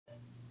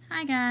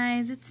Hi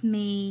guys, it's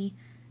me.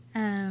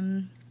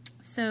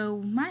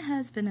 So my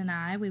husband and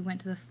I, we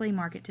went to the flea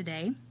market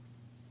today,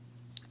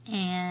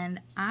 and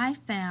I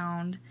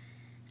found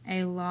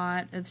a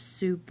lot of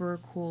super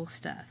cool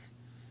stuff.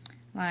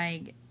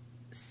 Like,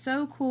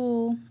 so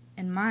cool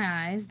in my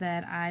eyes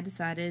that I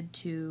decided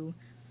to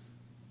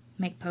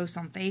make posts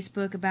on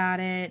Facebook about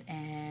it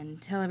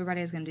and tell everybody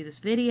I was going to do this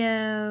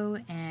video,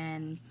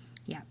 and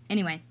yeah,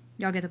 anyway,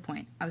 y'all get the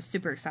point. I was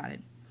super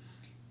excited,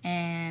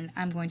 and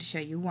I'm going to show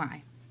you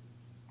why.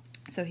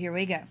 So here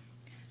we go.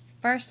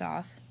 First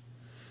off,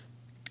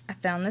 I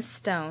found this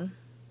stone,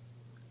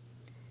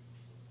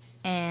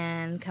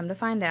 and come to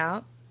find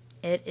out,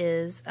 it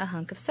is a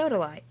hunk of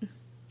sodalite.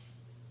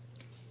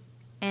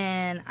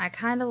 And I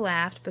kind of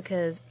laughed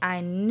because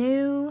I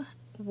knew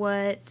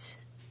what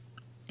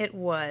it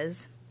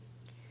was,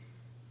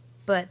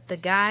 but the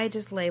guy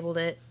just labeled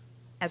it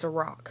as a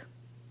rock.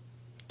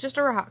 Just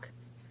a rock.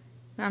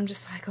 And I'm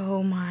just like,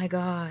 oh my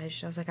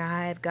gosh. I was like,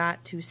 I've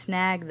got to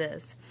snag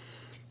this.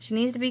 She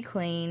needs to be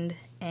cleaned,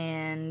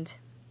 and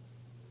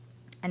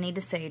I need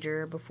to sage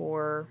her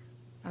before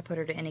I put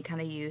her to any kind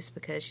of use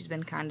because she's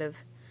been kind of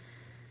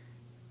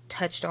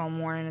touched all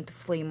morning at the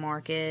flea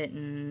market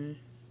and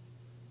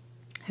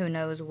who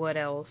knows what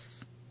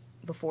else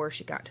before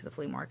she got to the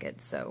flea market.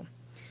 So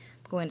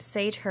I'm going to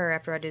sage her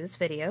after I do this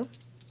video.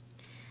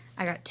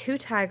 I got 2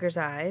 tiger's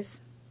eyes,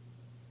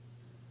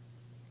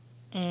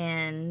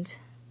 and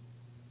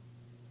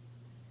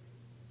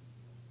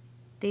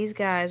these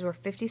guys were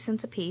 50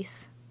 cents a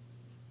piece.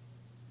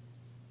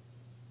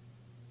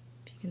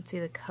 If you can see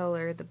the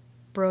color, the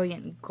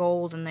brilliant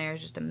gold in there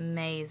is just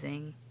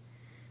amazing.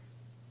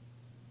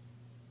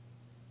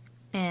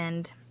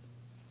 And,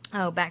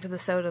 oh, back to the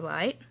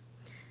sodalite.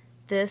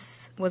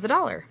 This was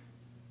 $1.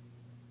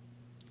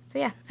 So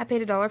yeah, I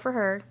paid $1 for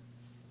her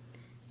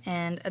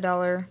and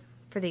 $1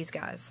 for these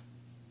guys.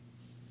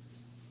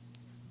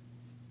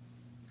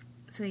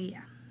 So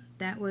yeah,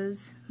 that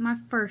was my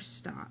first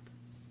stop.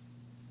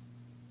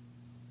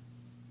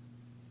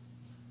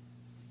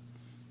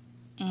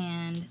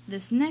 And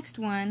this next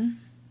one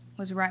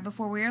was right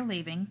before we were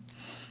leaving,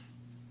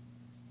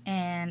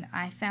 and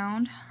I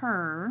found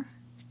her,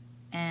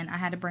 and I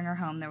had to bring her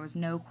home. There was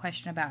no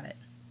question about it.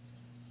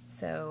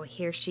 So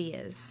here she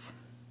is.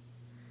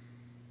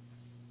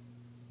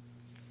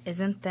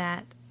 Isn't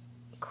that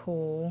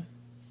cool?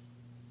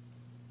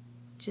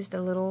 Just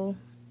a little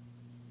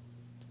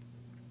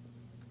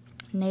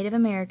Native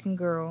American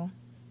girl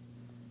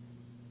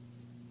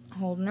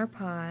holding her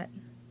pot.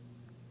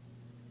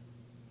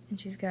 And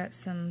she's got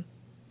some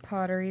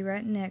pottery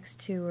right next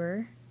to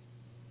her.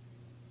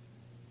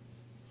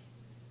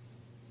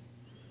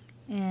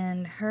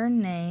 And her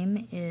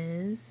name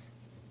is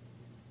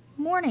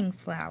Morning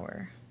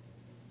Flower.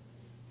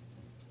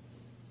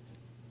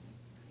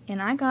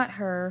 And I got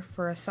her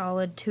for a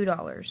solid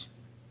 $2.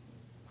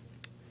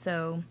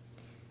 So,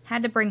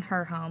 had to bring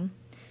her home.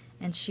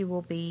 And she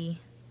will be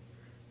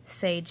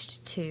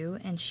saged too.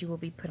 And she will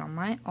be put on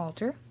my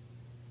altar.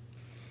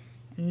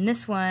 And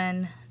this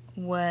one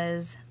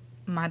was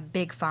my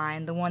big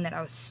find, the one that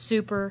I was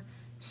super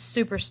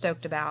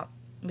stoked about,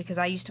 because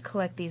I used to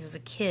collect these as a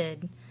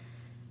kid,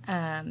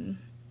 and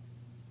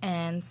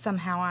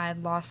somehow I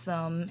had lost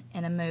them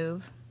in a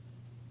move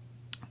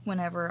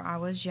whenever I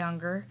was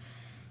younger,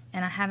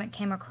 and I haven't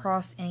came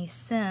across any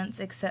since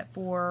except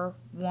for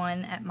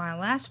one at my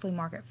last flea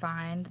market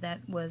find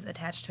that was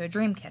attached to a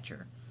dream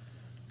catcher.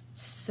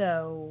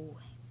 So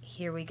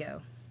here we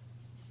go.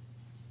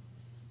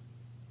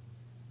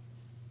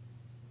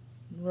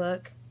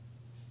 Look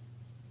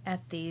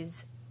at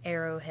these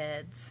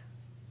arrowheads.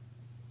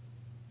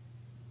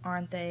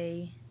 Aren't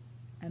they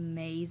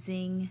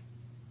amazing?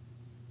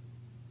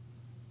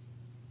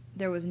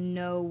 There was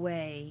no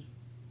way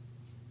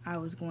I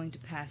was going to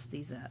pass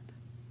these up.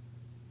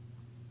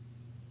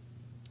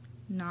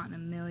 Not in a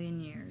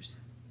million years.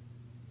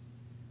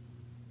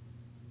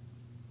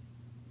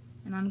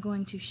 And I'm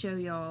going to show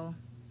y'all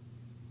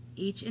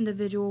each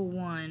individual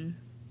one,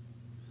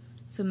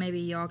 so maybe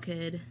y'all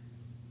could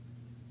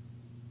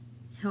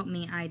help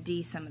me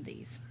ID some of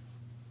these,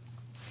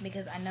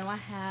 because I know I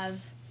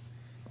have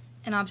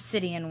an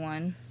obsidian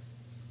one,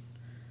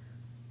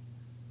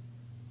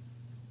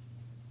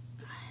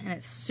 and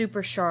it's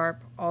super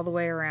sharp all the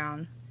way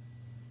around,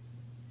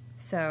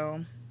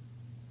 so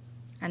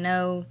I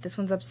know this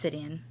one's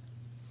obsidian.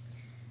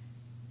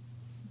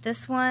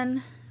 This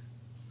one,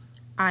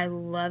 I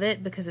love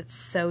it because it's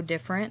so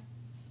different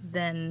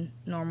than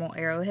normal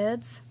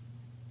arrowheads.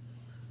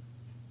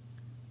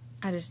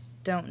 I just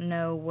don't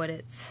know what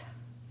it's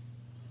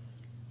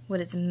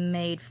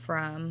made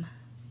from,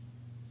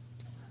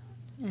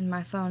 and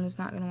my phone is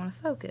not going to want to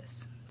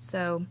focus.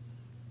 So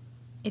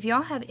if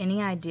y'all have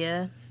any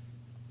idea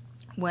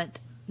what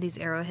these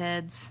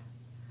arrowheads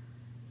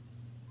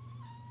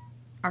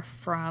are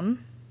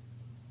from,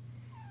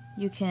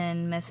 you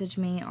can message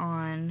me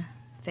on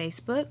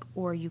Facebook,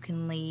 or you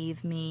can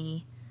leave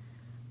me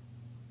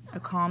a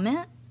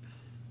comment,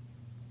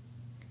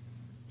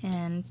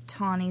 and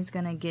Tawny's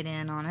gonna get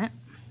in on it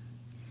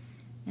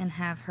and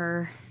have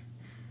her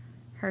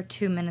her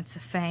 2 minutes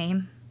of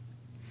fame.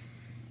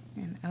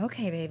 And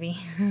okay, baby.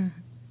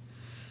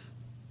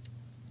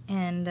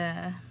 And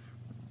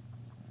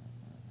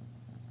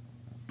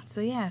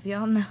so yeah, if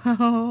y'all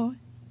know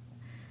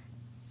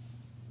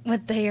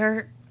what they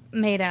are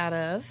made out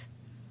of,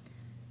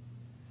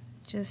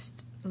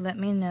 just let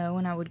me know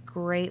and I would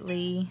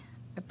greatly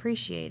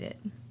appreciate it.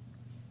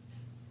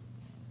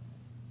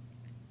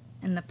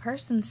 And the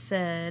person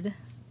said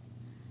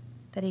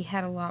that he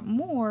had a lot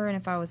more, and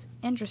if I was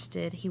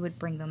interested, he would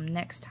bring them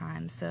next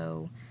time.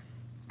 So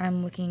I'm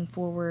looking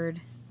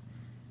forward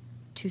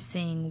to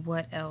seeing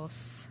what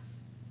else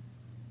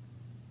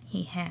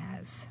he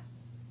has.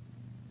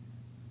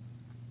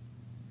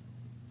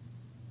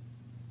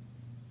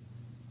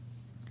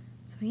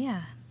 So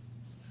yeah,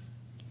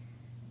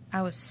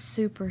 I was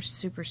super,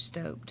 super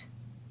stoked.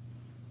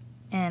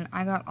 And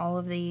I got all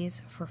of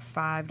these for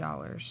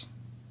 $5.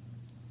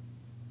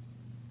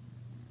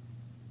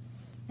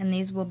 And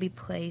these will be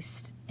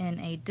placed in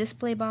a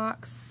display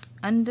box,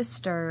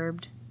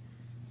 undisturbed,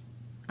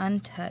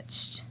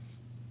 untouched,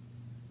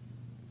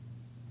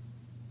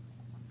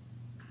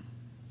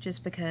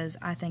 just because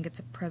I think it's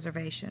a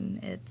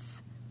preservation.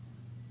 It's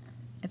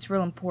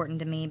real important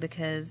to me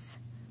because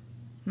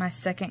my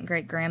second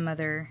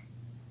great-grandmother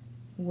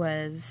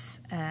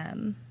was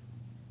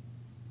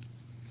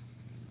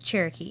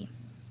Cherokee.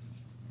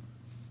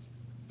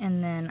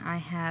 And then I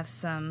have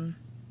some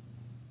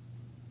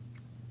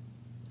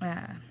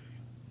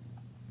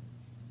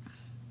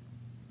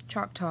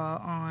Choctaw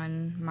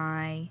on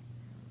my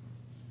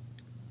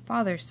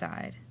father's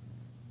side.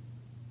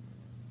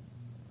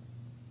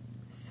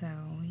 So,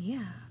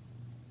 yeah.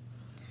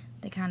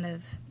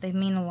 They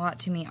mean a lot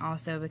to me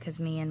also because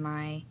me and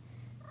my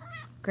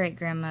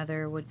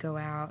great-grandmother would go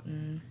out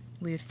and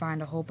we would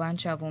find a whole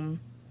bunch of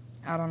them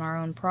out on our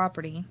own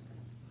property.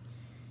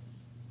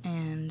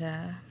 And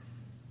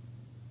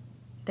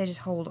they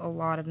just hold a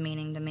lot of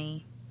meaning to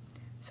me.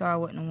 So I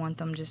wouldn't want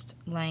them just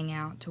laying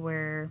out to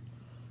where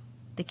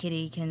the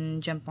kitty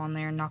can jump on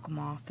there and knock them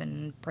off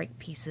and break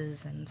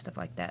pieces and stuff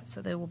like that.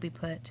 So they will be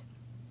put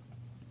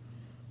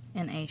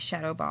in a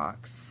shadow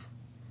box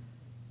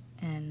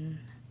and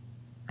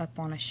up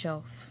on a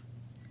shelf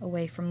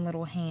away from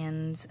little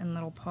hands and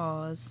little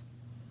paws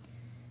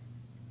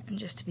and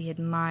just to be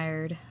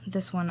admired.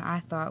 This one I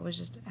thought was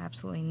just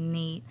absolutely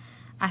neat.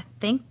 I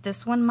think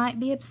this one might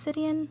be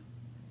obsidian.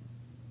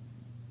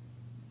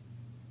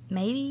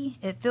 Maybe.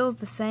 It feels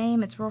the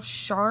same. It's real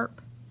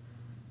sharp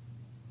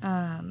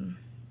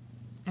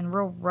and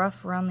real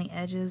rough around the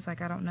edges.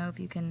 Like, I don't know if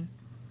I'm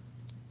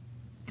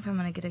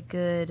going to get a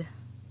good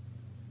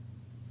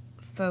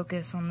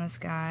focus on this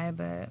guy,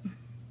 but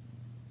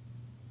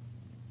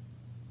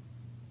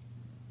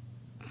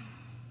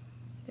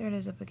there it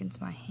is up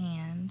against my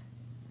hand.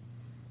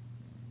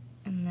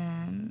 And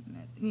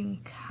then you can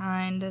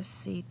kind of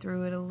see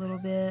through it a little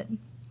bit.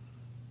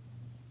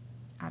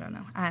 I don't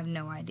know. I have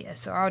no idea.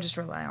 So I'll just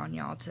rely on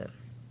y'all to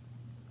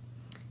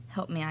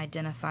help me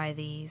identify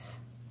these.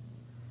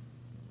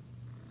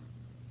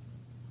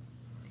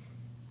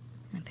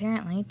 And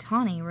apparently,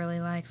 Tawny really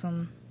likes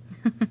them.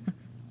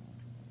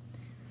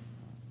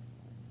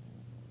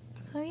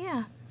 So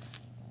yeah.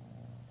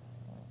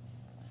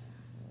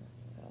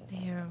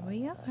 There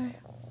we are.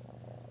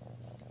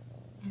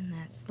 And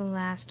that's the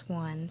last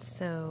one.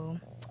 So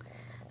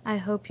I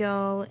hope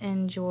y'all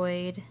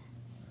enjoyed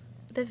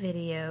the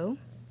video.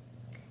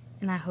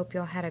 And I hope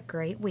y'all had a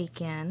great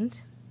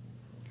weekend.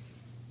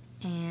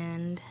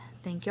 And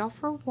thank y'all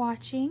for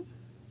watching.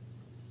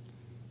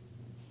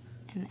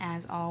 And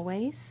as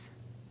always,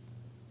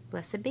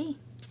 blessed be.